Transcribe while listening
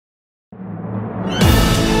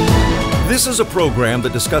This is a program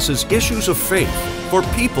that discusses issues of faith for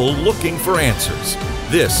people looking for answers.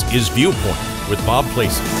 This is Viewpoint with Bob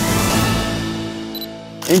Placey.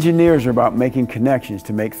 Engineers are about making connections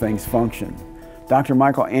to make things function. Dr.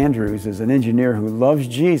 Michael Andrews is an engineer who loves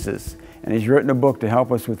Jesus, and he's written a book to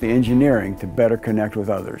help us with the engineering to better connect with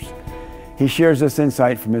others. He shares this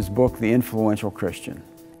insight from his book, The Influential Christian.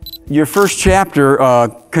 Your first chapter,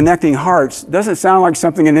 Connecting Hearts, doesn't sound like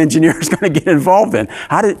something an engineer is going to get involved in.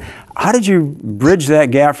 How did you bridge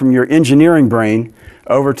that gap from your engineering brain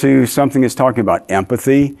over to something that's talking about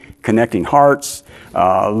empathy, connecting hearts,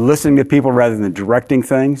 listening to people rather than directing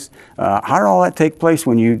things? How did all that take place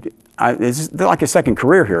when you, it's like a second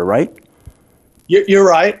career here, right? You're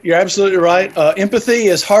right. You're absolutely right. Empathy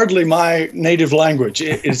is hardly my native language.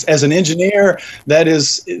 As an engineer, that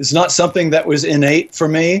is not something that was innate for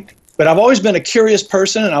me. But I've always been a curious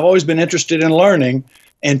person, and I've always been interested in learning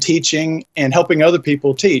and teaching and helping other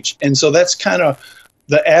people teach. And so that's kind of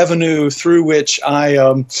the avenue through which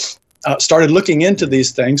I started looking into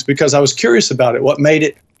these things, because I was curious about it. What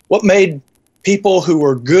made people who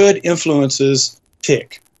were good influences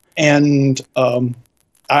tick? And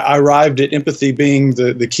I arrived at empathy being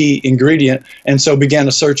the key ingredient, and so began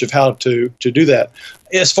a search of how to do that.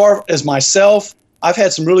 As far as myself, I've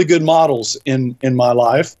had some really good models in my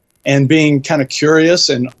life, and being kind of curious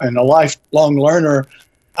and a lifelong learner,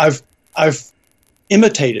 I've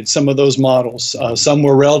imitated some of those models. Some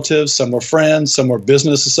were relatives, some were friends, some were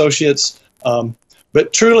business associates.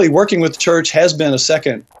 But truly, working with the church has been a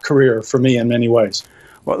second career for me in many ways.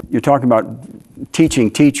 Well, you're talking about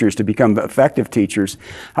teaching teachers to become effective teachers.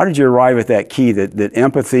 How did you arrive at that key that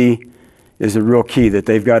empathy is a real key, that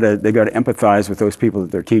they've got to empathize with those people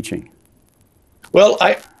that they're teaching? Well,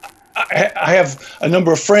 I have a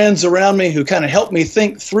number of friends around me who kind of help me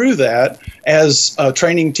think through that as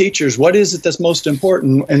training teachers. What is it that's most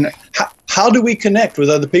important, and how do we connect with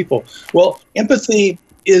other people? Well, empathy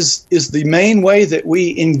is the main way that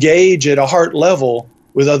we engage at a heart level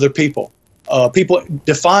with other people. People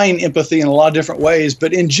define empathy in a lot of different ways,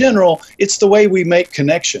 but in general, it's the way we make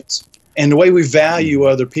connections and the way we value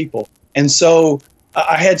other people. And so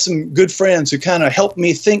I had some good friends who kind of helped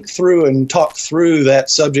me think through and talk through that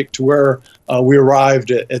subject to where we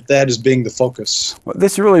arrived at that as being the focus. Well,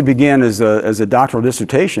 this really began as a doctoral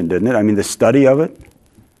dissertation, didn't it? I mean, the study of it?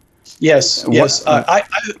 Yes, yes.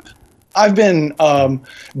 I've been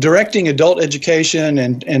directing adult education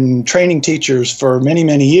and training teachers for many,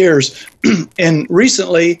 many years. And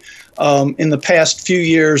recently, in the past few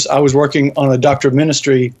years, I was working on a Doctor of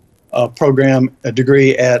Ministry program, a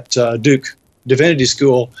degree at Duke Divinity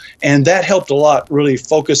School. And that helped a lot, really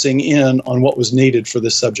focusing in on what was needed for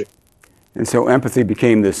this subject. And so empathy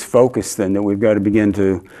became this focus then that we've got to begin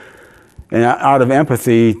to, and out of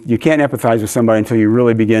empathy, you can't empathize with somebody until you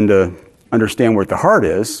really begin to understand what the heart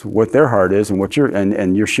is, what their heart is, and what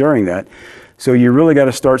you're sharing that. So you really got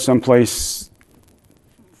to start someplace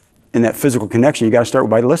in that physical connection. You got to start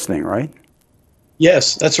by listening, right?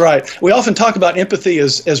 Yes, that's right. We often talk about empathy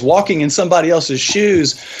as walking in somebody else's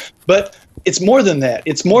shoes, but it's more than that.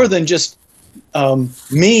 It's more than just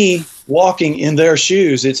me walking in their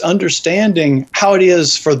shoes. It's understanding how it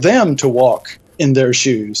is for them to walk in their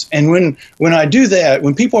shoes. And when I do that,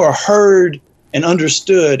 when people are heard and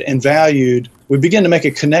understood and valued, we begin to make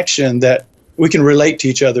a connection that we can relate to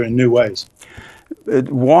each other in new ways.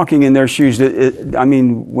 Walking in their shoes, I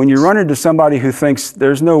mean, when you run into somebody who thinks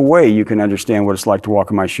there's no way you can understand what it's like to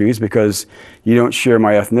walk in my shoes because you don't share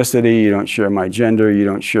my ethnicity, you don't share my gender, you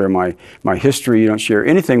don't share my history, you don't share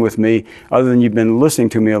anything with me other than you've been listening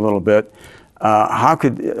to me a little bit,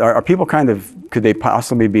 are people could they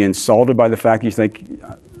possibly be insulted by the fact you think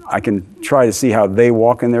I can try to see how they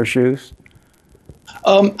walk in their shoes?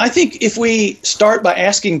 I think if we start by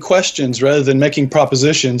asking questions rather than making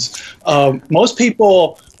propositions, most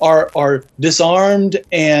people are disarmed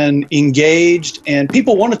and engaged, and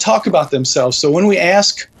people want to talk about themselves. So when we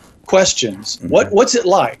ask questions, what's it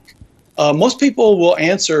like? Most people will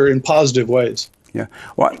answer in positive ways. Yeah.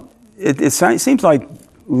 Well, it seems like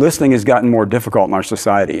listening has gotten more difficult in our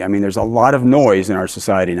society. I mean, there's a lot of noise in our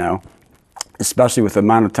society now, especially with the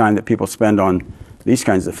amount of time that people spend on these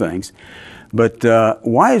kinds of things. But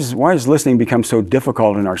why has listening become so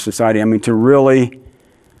difficult in our society? I mean, to really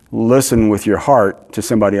listen with your heart to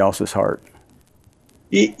somebody else's heart.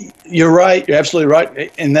 You're right. You're absolutely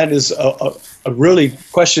right. And that is a really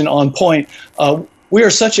question on point. We are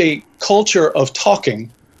such a culture of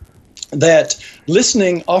talking that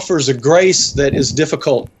listening offers a grace that is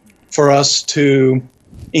difficult for us to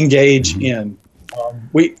engage in.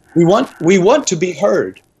 We want to be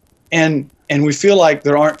heard. And and we feel like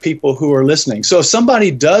there aren't people who are listening. So if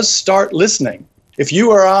somebody does start listening, if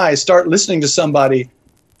you or I start listening to somebody,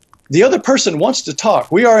 the other person wants to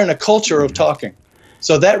talk. We are in a culture of talking.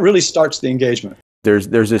 So that really starts the engagement. There's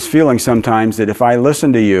this feeling sometimes that if I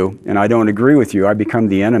listen to you and I don't agree with you, I become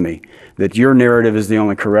the enemy, that your narrative is the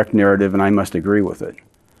only correct narrative and I must agree with it.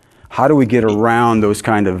 How do we get around those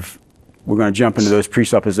kind of, we're going to jump into those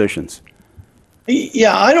presuppositions?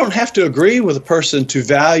 Yeah, I don't have to agree with a person to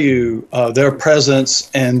value their presence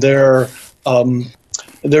and their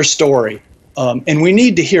story. And we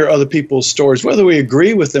need to hear other people's stories. Whether we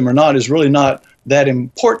agree with them or not is really not that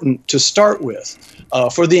important to start with.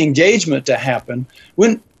 For the engagement to happen,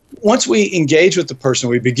 once we engage with the person,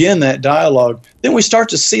 we begin that dialogue, then we start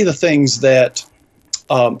to see the things that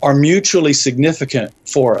are mutually significant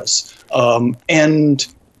for us. And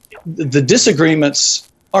the disagreements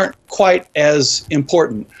aren't quite as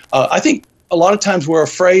important. I think a lot of times we're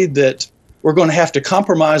afraid that we're going to have to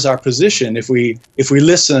compromise our position if we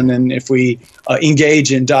listen and if we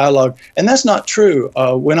engage in dialogue. And that's not true.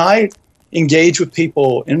 When I engage with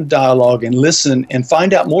people in dialogue and listen and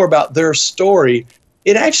find out more about their story,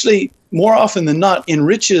 it actually, more often than not,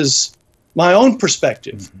 enriches my own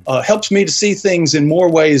perspective, helps me to see things in more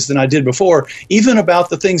ways than I did before, even about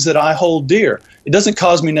the things that I hold dear. It doesn't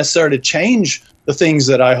cause me necessarily to change the things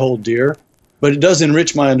that I hold dear, but it does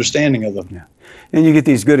enrich my understanding of them. Yeah. And you get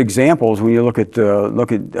these good examples when you look at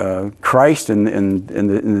Christ and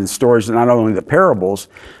the stories, not only the parables,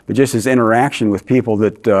 but just his interaction with people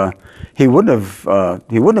that he wouldn't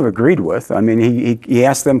have agreed with. I mean, he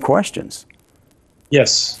asked them questions.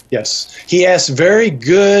 Yes, yes. He asked very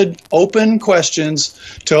good, open questions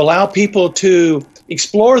to allow people to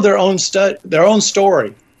explore their own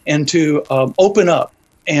story and to open up.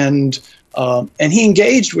 And he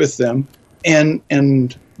engaged with them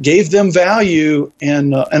and gave them value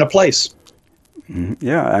and a place.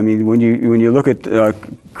 Yeah, I mean, when you look at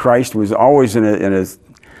Christ was always in a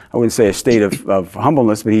I wouldn't say a state of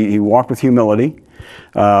humbleness, but he walked with humility.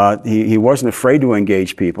 He wasn't afraid to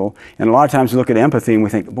engage people. And a lot of times we look at empathy and we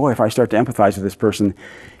think, boy, if I start to empathize with this person,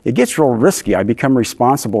 it gets real risky. I become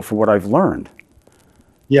responsible for what I've learned.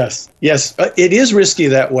 Yes, yes, it is risky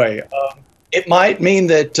that way. It might mean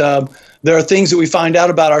that there are things that we find out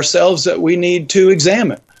about ourselves that we need to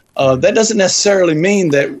examine. That doesn't necessarily mean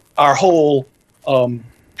that our whole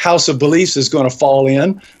house of beliefs is going to fall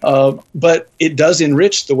in, but it does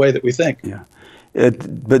enrich the way that we think. Yeah.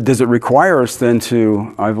 But does it require us then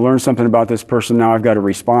to, I've learned something about this person, now I've got to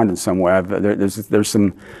respond in some way. There's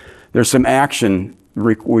some action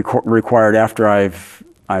required after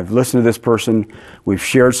I've listened to this person, we've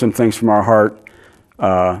shared some things from our heart.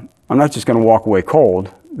 I'm not just going to walk away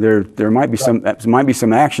cold. There might be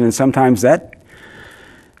some action, and sometimes that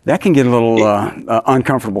can get a little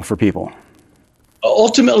uncomfortable for people.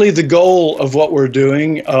 Ultimately, the goal of what we're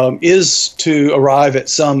doing is to arrive at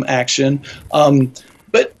some action.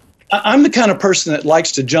 But I'm the kind of person that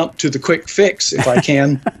likes to jump to the quick fix if I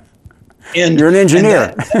can. You're an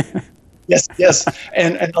engineer. Yes.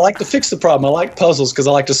 And I like to fix the problem. I like puzzles because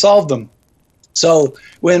I like to solve them. So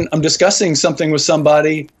when I'm discussing something with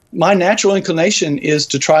somebody, my natural inclination is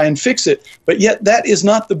to try and fix it. But yet that is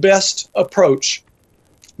not the best approach.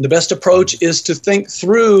 The best approach is to think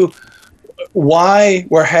through why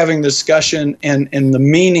we're having the discussion and the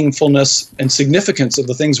meaningfulness and significance of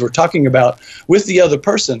the things we're talking about with the other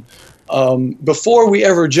person before we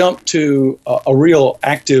ever jump to a real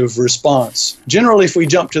active response. Generally, if we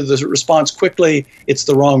jump to the response quickly, it's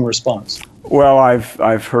the wrong response. Well,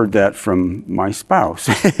 I've heard that from my spouse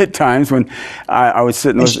at times when I would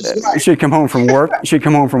sit and she'd come home from work. She'd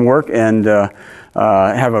come home from work and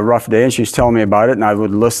have a rough day, and she's telling me about it, and I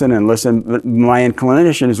would listen and listen. But my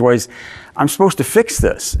inclination is always, I'm supposed to fix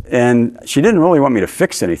this. And she didn't really want me to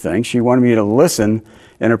fix anything. She wanted me to listen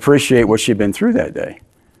and appreciate what she'd been through that day.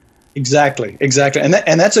 Exactly. And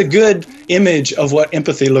that's a good image of what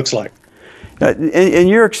empathy looks like. In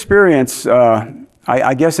your experience,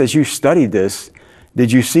 I guess as you studied this,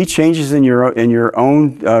 did you see changes in your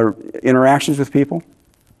own interactions with people?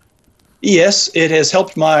 Yes, it has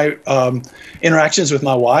helped my interactions with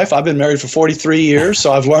my wife. I've been married for 43 years,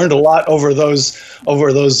 so I've learned a lot over those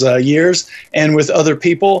years. And with other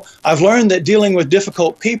people, I've learned that dealing with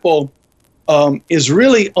difficult people is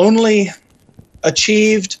really only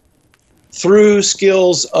achieved through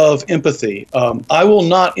skills of empathy. I will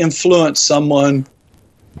not influence someone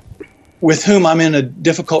with whom I'm in a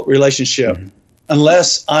difficult relationship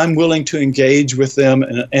unless I'm willing to engage with them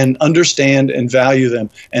and understand and value them.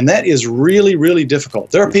 And that is really, really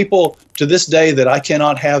difficult. There are people to this day that I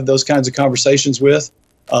cannot have those kinds of conversations with,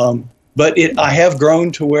 but I have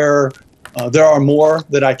grown to where There are more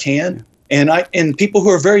that I can, and people who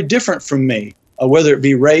are very different from me, whether it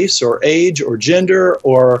be race or age or gender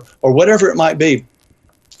or whatever it might be.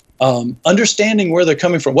 Understanding where they're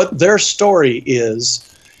coming from, what their story is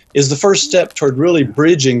the first step toward really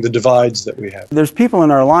bridging the divides that we have. There's people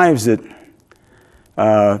in our lives that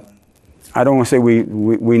I don't want to say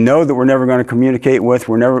we know that we're never going to communicate with.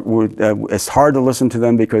 It's hard to listen to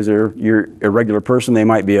them because you're a regular person. They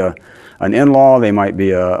might be an in-law. They might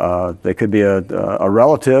be they could be a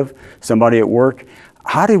relative, somebody at work.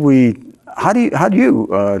 How do you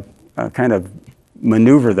kind of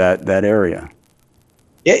maneuver that area?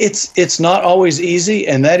 It's not always easy,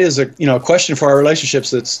 and that is a question for our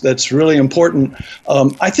relationships that's really important.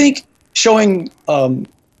 I think showing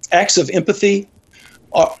acts of empathy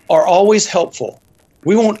are always helpful.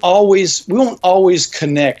 We won't always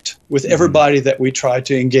connect with everybody that we try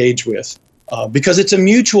to engage with because it's a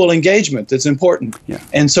mutual engagement that's important. Yeah.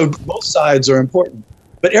 And so both sides are important.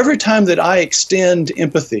 But every time that I extend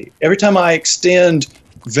empathy, every time I extend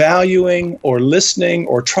valuing or listening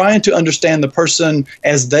or trying to understand the person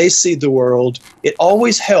as they see the world, it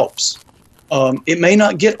always helps. It may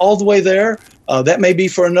not get all the way there. That may be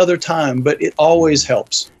for another time, but it always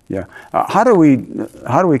helps. Yeah. How do we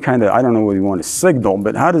kind of, I don't know what you want to signal,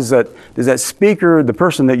 but how does that speaker, the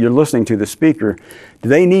person that you're listening to, the speaker, do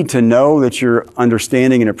they need to know that you're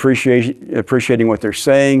understanding and appreciating what they're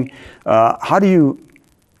saying? How do you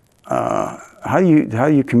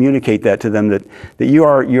communicate that to them that you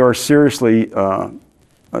are seriously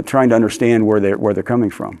trying to understand where they're coming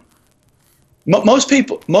from? Most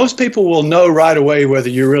people will know right away whether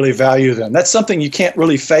you really value them. That's something you can't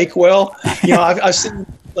really fake well. I've seen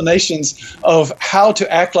explanations of how to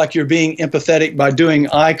act like you're being empathetic by doing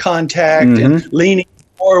eye contact and leaning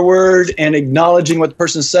forward and acknowledging what the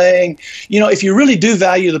person's saying. If you really do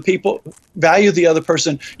value the other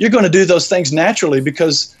person, you're going to do those things naturally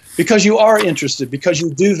because you are interested, because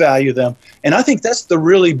you do value them. And I think that's the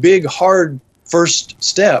really big, hard first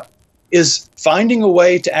step, is finding a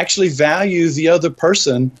way to actually value the other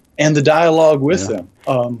person and the dialogue with them.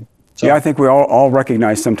 Yeah, I think we all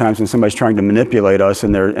recognize sometimes when somebody's trying to manipulate us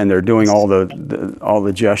and they're doing all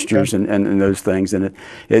the gestures and those things, and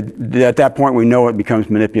at that point we know it becomes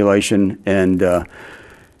manipulation, and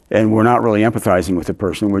we're not really empathizing with the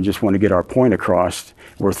person. We just want to get our point across.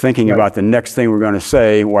 We're thinking about the next thing we're going to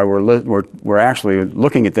say while we're actually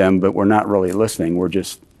looking at them, but we're not really listening. We're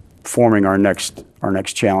just forming our next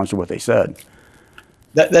challenge to what they said.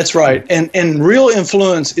 That's right. And real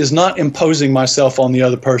influence is not imposing myself on the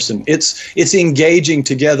other person. It's engaging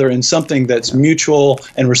together in something that's mutual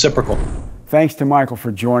and reciprocal. Thanks to Michael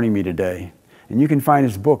for joining me today. And you can find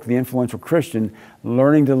his book, The Influential Christian,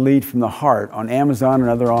 Learning to Lead from the Heart, on Amazon and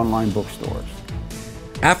other online bookstores.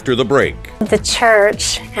 After the break. The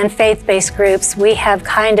church and faith-based groups, we have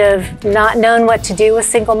kind of not known what to do with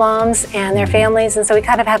single moms and their families, and so we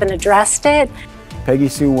kind of haven't addressed it. Peggy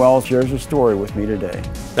Sue Wells shares her story with me today.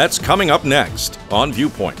 That's coming up next on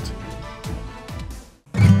Viewpoint.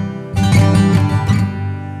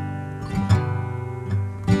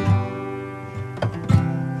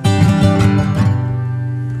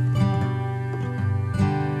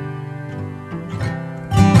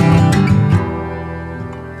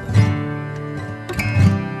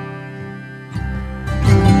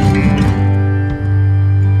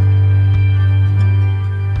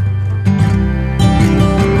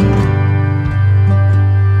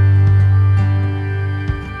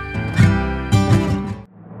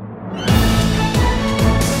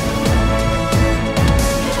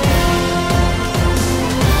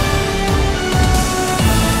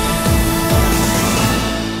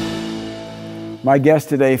 My guest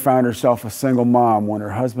today found herself a single mom when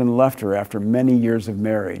her husband left her after many years of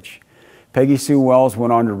marriage. Peggy Sue Wells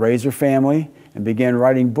went on to raise her family and began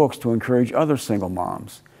writing books to encourage other single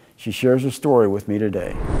moms. She shares her story with me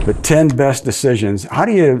today. The 10 best decisions. How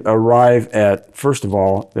do you arrive at, first of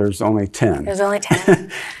all, there's only 10? There's only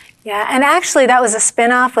 10. Yeah, and actually that was a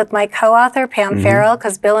spinoff with my co-author, Pam Farrell,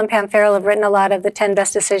 because Bill and Pam Farrell have written a lot of the 10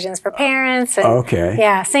 best decisions for parents and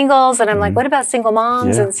singles. And I'm like, what about single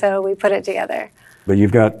moms? And so we put it together. But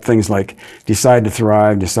you've got things like decide to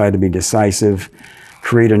thrive, decide to be decisive,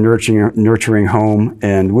 create a nurturing home,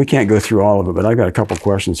 and we can't go through all of it, but I've got a couple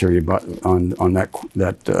questions here on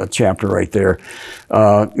that chapter right there.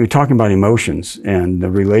 You're talking about emotions and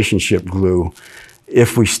the relationship glue.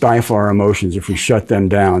 If we stifle our emotions, if we shut them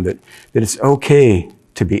down, that it's okay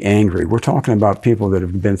to be angry. We're talking about people that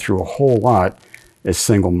have been through a whole lot as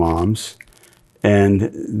single moms, and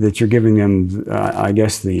that you're giving them, I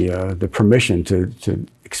guess, the permission to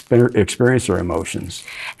experience their emotions.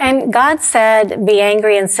 And God said, be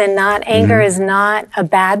angry and sin not. Anger is not a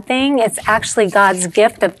bad thing. It's actually God's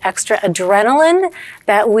gift of extra adrenaline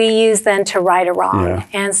that we use then to right a wrong. Yeah.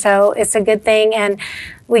 And so it's a good thing. And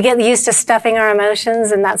we get used to stuffing our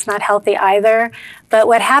emotions, and that's not healthy either. But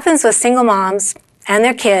what happens with single moms and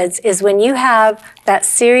their kids is when you have that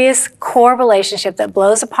serious core relationship that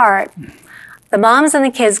blows apart, the moms and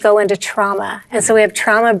the kids go into trauma. And so we have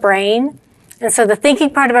trauma brain. And so the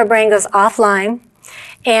thinking part of our brain goes offline,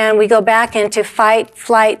 and we go back into fight,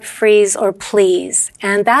 flight, freeze, or please.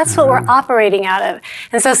 And that's what we're operating out of.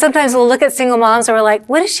 And so sometimes we'll look at single moms and we're like,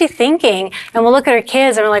 what is she thinking? And we'll look at her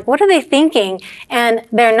kids and we're like, what are they thinking? And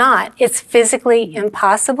they're not. It's physically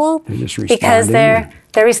impossible because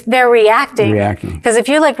they're reacting. Because if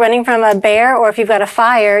you're like running from a bear or if you've got a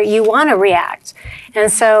fire, you want to react.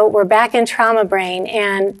 And so we're back in trauma brain,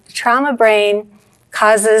 and trauma brain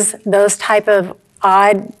causes those type of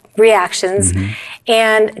odd reactions.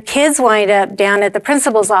 And kids wind up down at the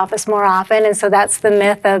principal's office more often, and so that's the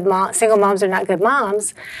myth of single moms are not good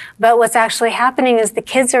moms. But what's actually happening is the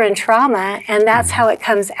kids are in trauma, and that's how it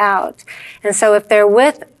comes out. And so if they're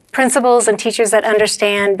with principals and teachers that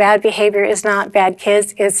understand bad behavior is not bad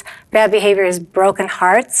kids, it's bad behavior is broken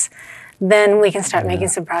hearts, then we can start making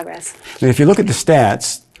some progress. And if you look at the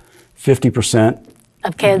stats, 50%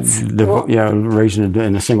 of kids raised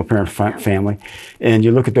in a single parent family, and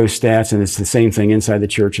you look at those stats, and it's the same thing inside the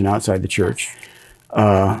church and outside the church.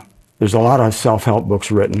 There's a lot of self-help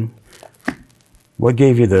books written. What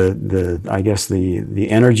gave you the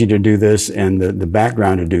energy to do this and the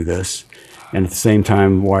background to do this, and at the same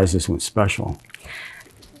time, why is this one special?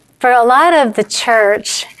 For a lot of the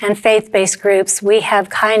church and faith-based groups, we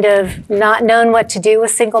have kind of not known what to do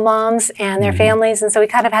with single moms and their families, and so we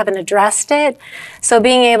kind of haven't addressed it. So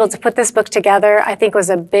being able to put this book together, I think,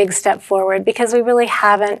 was a big step forward because we really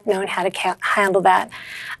haven't known how to handle that.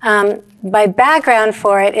 My background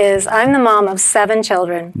for it is I'm the mom of 7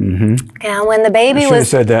 children. And when the baby I should have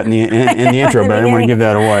said that in the intro, but I didn't want to give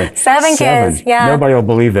that away. 7 kids, yeah. Nobody will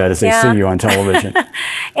believe that as they see you on television.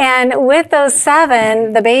 And with those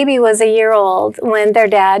 7, the baby was a year old when their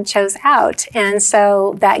dad chose out. And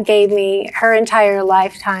so that gave me her entire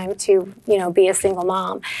lifetime to, be a single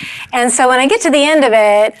mom. And so when I get to the end of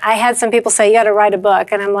it, I had some people say, you got to write a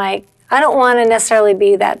book. And I'm like, I don't want to necessarily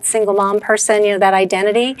be that single mom person, that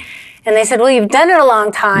identity. And they said, well, you've done it a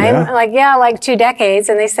long time. I'm like, yeah, like 2 decades.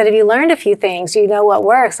 And they said, have you learned a few things? You know what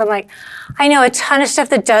works? I'm like, I know a ton of stuff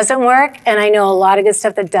that doesn't work, and I know a lot of good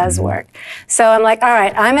stuff that does work. So I'm like, all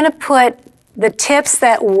right, I'm going to put the tips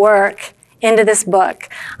that work into this book.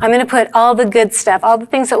 I'm going to put all the good stuff, all the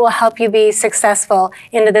things that will help you be successful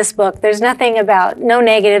into this book. There's nothing about, no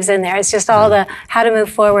negatives in there. It's just all the how to move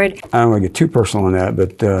forward. I don't want to get too personal on that,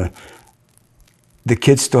 but the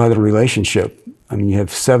kids still had a relationship. I mean, you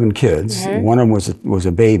have 7 kids. One of them was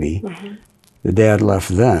a baby. The dad left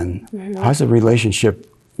then. How's the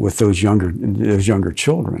relationship with those younger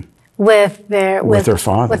children? With their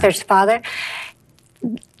father. With their father.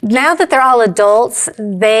 Now that they're all adults,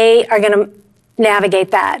 they are going to navigate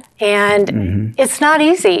that, and it's not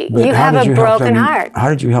easy. But you have a broken heart. How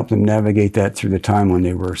did you help them navigate that through the time when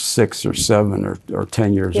they were 6 or 7 or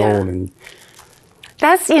 10 years old? And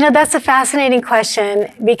that's a fascinating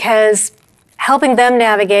question, because helping them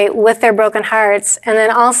navigate with their broken hearts, and then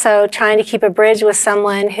also trying to keep a bridge with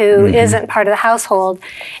someone who isn't part of the household,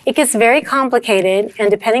 it gets very complicated, and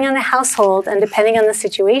depending on the household and depending on the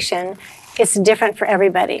situation, it's different for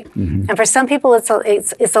everybody. And for some people,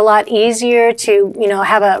 it's a lot easier to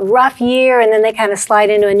have a rough year, and then they kind of slide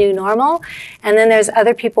into a new normal. And then there's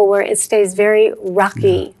other people where it stays very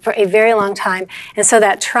rocky for a very long time. And so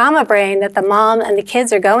that trauma brain that the mom and the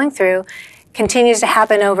kids are going through continues to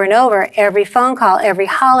happen over and over. Every phone call, every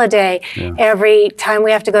holiday, every time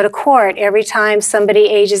we have to go to court, every time somebody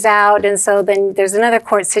ages out, and so then there's another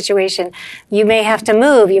court situation. You may have to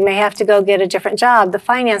move, you may have to go get a different job, the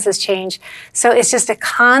finances change. So it's just a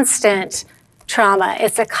constant trauma.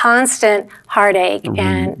 It's a constant heartache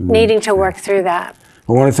and needing to work through that.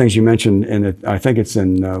 Well, one of the things you mentioned, and I think it's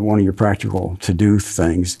in one of your practical to-do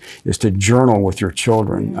things, is to journal with your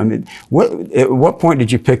children. I mean, at what point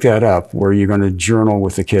did you pick that up, where you're going to journal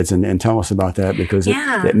with the kids, and tell us about that, because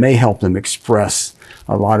it may help them express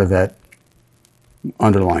a lot of that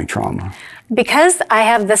underlying trauma. Because I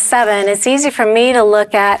have the 7, it's easy for me to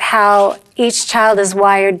look at how each child is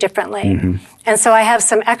wired differently. And so I have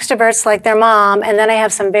some extroverts like their mom, and then I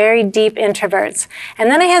have some very deep introverts. And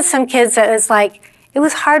then I had some kids that it's like, it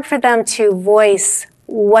was hard for them to voice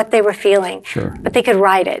what they were feeling, Sure. but they could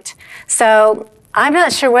write it. So I'm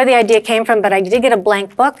not sure where the idea came from, but I did get a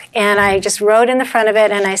blank book, and I just wrote in the front of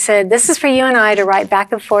it, and I said, this is for you and I to write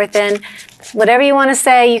back and forth in. Whatever you want to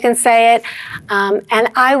say, you can say it. And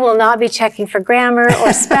I will not be checking for grammar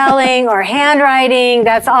or spelling or handwriting.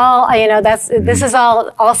 That's all, this is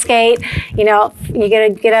all skate. You get a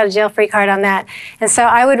get out of jail free card on that. And so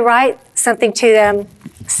I would write something to them,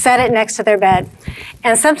 set it next to their bed.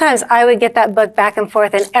 And sometimes I would get that book back and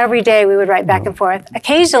forth, and every day we would write back and forth.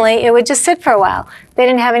 Occasionally, it would just sit for a while. They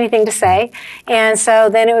didn't have anything to say. And so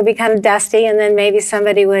then it would be kind of dusty, and then maybe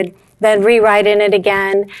somebody would then rewrite in it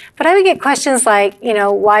again. But I would get questions like,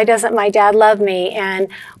 why doesn't my dad love me? And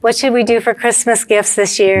what should we do for Christmas gifts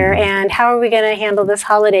this year? And how are we going to handle this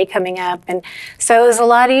holiday coming up? And so it was a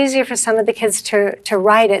lot easier for some of the kids to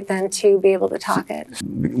write it than to be able to talk it.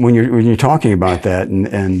 When you're talking about that and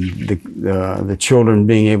the children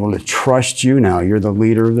being able to trust you now, you're the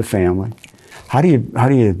leader of the family. How do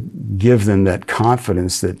you give them that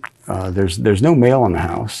confidence that there's no male in the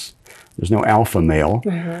house? There's no alpha male,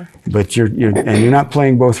 but you're not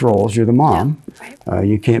playing both roles. You're the mom. Yeah, right.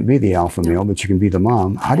 You can't be the alpha male, but you can be the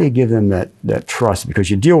mom. How do you give them that trust?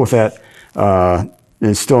 Because you deal with that.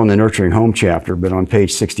 It's still in the Nurturing Home chapter, but on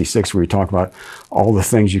page 66, where you talk about all the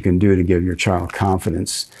things you can do to give your child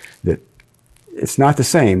confidence that it's not the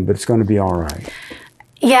same, but it's going to be all right.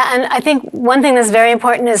 Yeah, and I think one thing that's very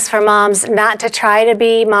important is for moms not to try to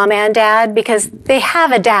be mom and dad, because they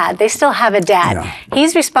have a dad. They still have a dad. Yeah.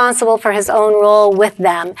 He's responsible for his own role with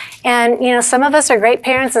them. And, some of us are great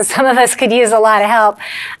parents and some of us could use a lot of help.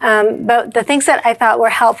 But the things that I thought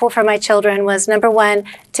were helpful for my children was, number one,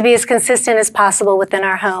 to be as consistent as possible within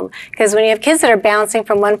our home. Because when you have kids that are bouncing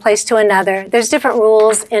from one place to another, there's different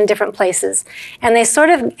rules in different places. And they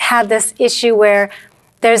sort of have this issue where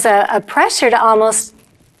there's a pressure to almost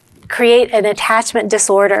create an attachment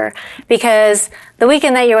disorder, because the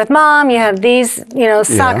weekend that you're with mom, you have these,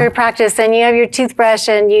 soccer practice, and you have your toothbrush,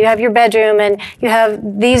 and you have your bedroom, and you have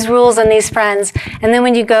these rules and these friends. And then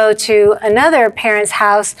when you go to another parent's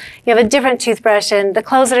house, you have a different toothbrush, and the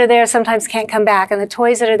clothes that are there sometimes can't come back, and the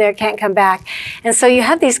toys that are there can't come back. And so you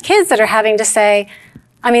have these kids that are having to say,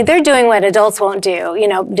 they're doing what adults won't do,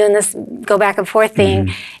 doing this go back and forth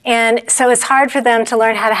thing. And so it's hard for them to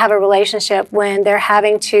learn how to have a relationship when they're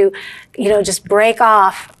having to, just break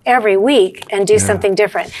off every week and do something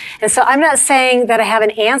different. And so I'm not saying that I have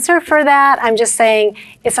an answer for that. I'm just saying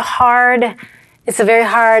it's a very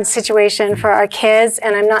hard situation for our kids,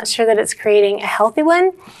 and I'm not sure that it's creating a healthy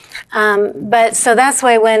one. But so that's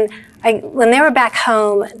why when they were back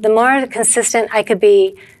home, the more consistent I could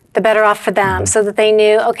be, the better off for them, so that they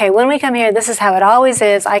knew, okay, when we come here, this is how it always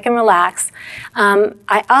is. I can relax.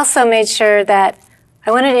 I also made sure that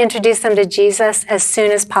I wanted to introduce them to Jesus as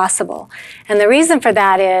soon as possible. And the reason for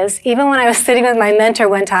that is, even when I was sitting with my mentor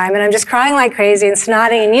one time, and I'm just crying like crazy and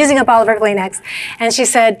snotting and using up all of her Kleenex, and she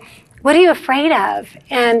said, "What are you afraid of?"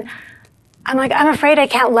 And I'm like, "I'm afraid I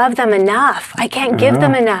can't love them enough. I can't give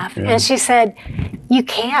them enough." Yeah. And she said, "You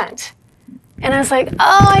can't." And I was like,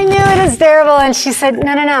 "Oh, I knew it was terrible." And she said,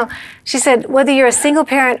 No. She said, whether you're a single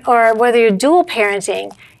parent or whether you're dual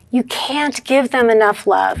parenting, you can't give them enough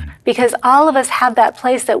love, because all of us have that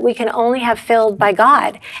place that we can only have filled by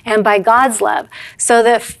God and by God's love. So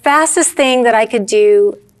the fastest thing that I could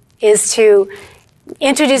do is to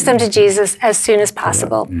introduce them to Jesus as soon as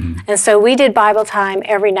possible. And so we did Bible time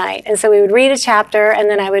every night. And so we would read a chapter, and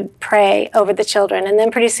then I would pray over the children. And then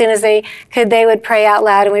pretty soon as they could, they would pray out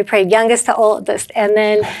loud, and we prayed youngest to oldest. And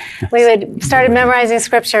then we would started memorizing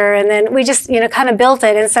scripture, and then we just, kind of built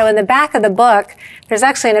it. And so in the back of the book, there's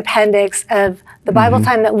actually an appendix of the Bible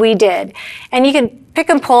time that we did. And you can pick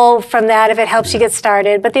and pull from that if it helps you get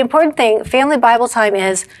started. But the important thing, family Bible time,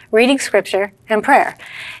 is reading scripture and prayer.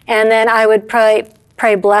 And then I would pray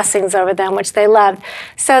blessings over them, which they loved.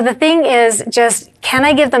 So the thing is just, can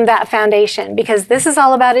I give them that foundation? Because this is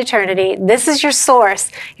all about eternity. This is your source.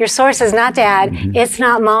 Your source is not dad. It's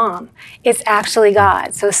not mom. It's actually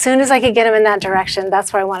God. So as soon as I could get them in that direction,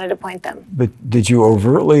 that's where I wanted to point them. But did you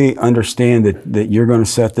overtly understand that you're going to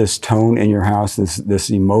set this tone in your house, this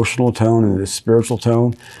emotional tone and this spiritual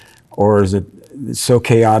tone? Or is it so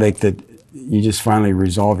chaotic that you just finally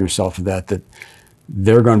resolve yourself to that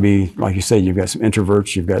they're going to be, like you said, you've got some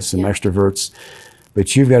introverts, you've got some extroverts,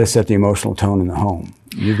 but you've got to set the emotional tone in the home.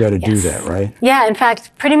 You've got to do that, right? Yeah, in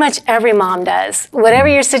fact, pretty much every mom does. Whatever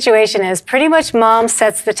your situation is, pretty much mom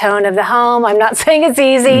sets the tone of the home. I'm not saying it's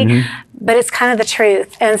easy, but it's kind of the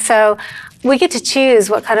truth. And so we get to choose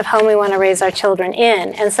what kind of home we want to raise our children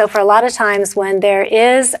in. And so for a lot of times when there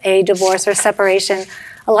is a divorce or separation,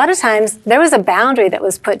 a lot of times there was a boundary that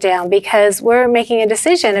was put down because we're making a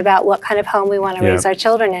decision about what kind of home we want to raise our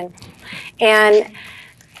children in. And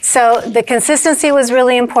so the consistency was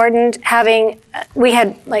really important. We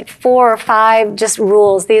had like 4 or 5 just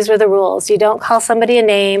rules. These were the rules. You don't call somebody a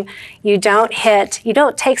name. You don't hit. You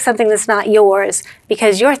don't take something that's not yours,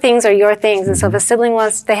 because your things are your things. And so if a sibling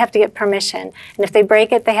wants, they have to get permission. And if they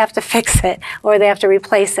break it, they have to fix it, or they have to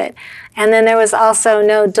replace it. And then there was also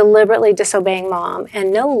no deliberately disobeying mom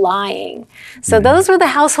and no lying. So those were the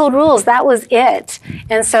household rules. That was it.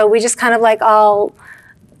 And so we just kind of like all,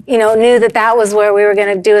 knew that was where we were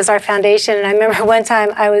going to do as our foundation. And I remember one time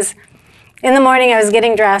in the morning, I was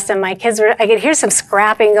getting dressed, and I could hear some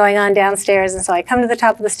scrapping going on downstairs. And so I come to the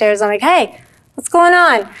top of the stairs. I'm like, hey, what's going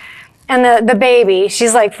on? And the baby,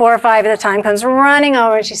 she's like 4 or 5 at the time, comes running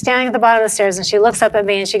over, and she's standing at the bottom of the stairs, and she looks up at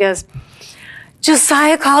me and she goes,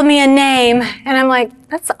 Josiah called me a name. And I'm like,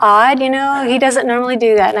 that's odd, he doesn't normally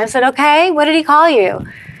do that. And I said, okay, what did he call you?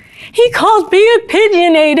 He called me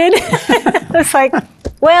opinionated. It's like,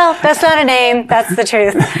 well, that's not a name. That's the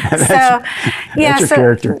truth. That's your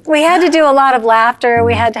character. We had to do a lot of laughter.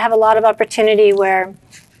 We had to have a lot of opportunity where,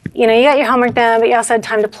 you got your homework done, but you also had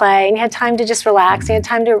time to play, and you had time to just relax. You had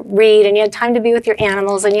time to read, and you had time to be with your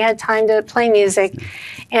animals, and you had time to play music.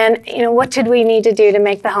 And, what did we need to do to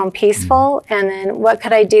make the home peaceful? And then what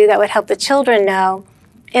could I do that would help the children know,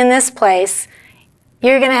 in this place,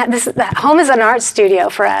 you're going to have the home is an art studio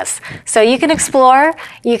for us. So you can explore,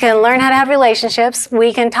 you can learn how to have relationships,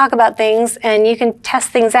 we can talk about things, and you can test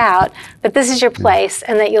things out, but this is your place,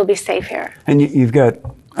 and that you'll be safe here. And you've got,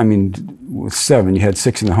 with 7, you had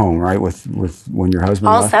 6 in the home, right? With when your husband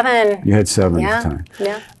All left? 7. You had 7 at the time.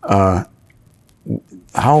 Yeah.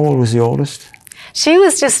 How old was the oldest? She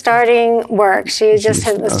was just starting work. She was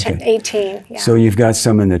 18. Yeah. So you've got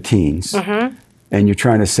some in the teens. Mm-hmm. And you're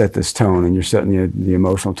trying to set this tone, and you're setting the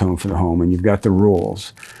emotional tone for the home, and you've got the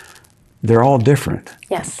rules. They're all different.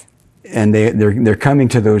 Yes. And they're coming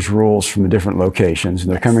to those rules from the different locations,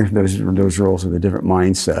 and they're coming from those rules with a different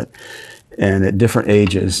mindset, and at different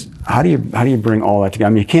ages. How do you bring all that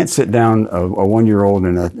together? You can't sit down a 1-year-old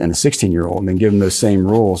and a 16-year-old and then give them those same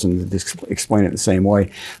rules and explain it the same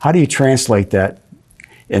way. How do you translate that,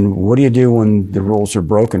 and what do you do when the rules are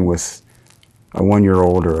broken with a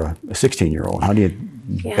 1-year-old or a 16-year-old? How do you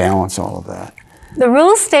balance all of that? The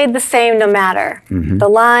rules stayed the same no matter. Mm-hmm. The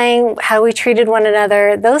lying, how we treated one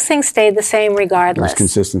another, those things stayed the same regardless. There's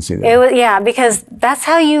consistency there. Because that's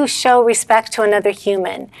how you show respect to another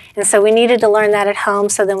human. And so we needed to learn that at home,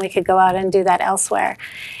 so then we could go out and do that elsewhere.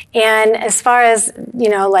 And as far as,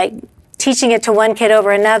 like teaching it to one kid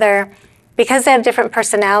over another, because they have different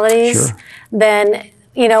personalities, then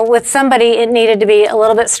with somebody, it needed to be a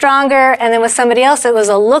little bit stronger. And then with somebody else, it was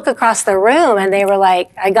a look across the room and they were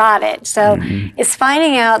like, I got it. So it's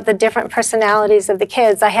finding out the different personalities of the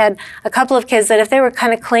kids. I had a couple of kids that if they were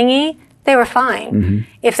kind of clingy, they were fine.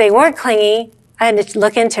 If they weren't clingy, I had to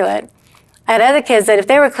look into it. I had other kids that if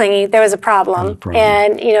they were clingy, there was a problem.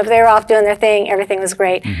 And, if they were off doing their thing, everything was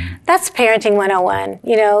great. That's parenting 101.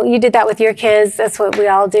 You did that with your kids. That's what we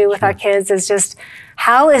all do with our kids, is just,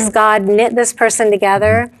 how is God knit this person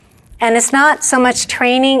together? And it's not so much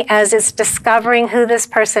training as it's discovering who this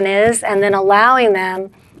person is and then allowing them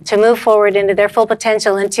to move forward into their full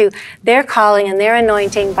potential, into their calling and their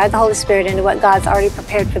anointing by the Holy Spirit, into what God's already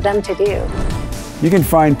prepared for them to do. You can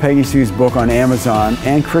find Peggy Sue's book on Amazon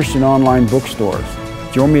and Christian online bookstores.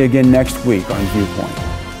 Join me again next week on Viewpoint.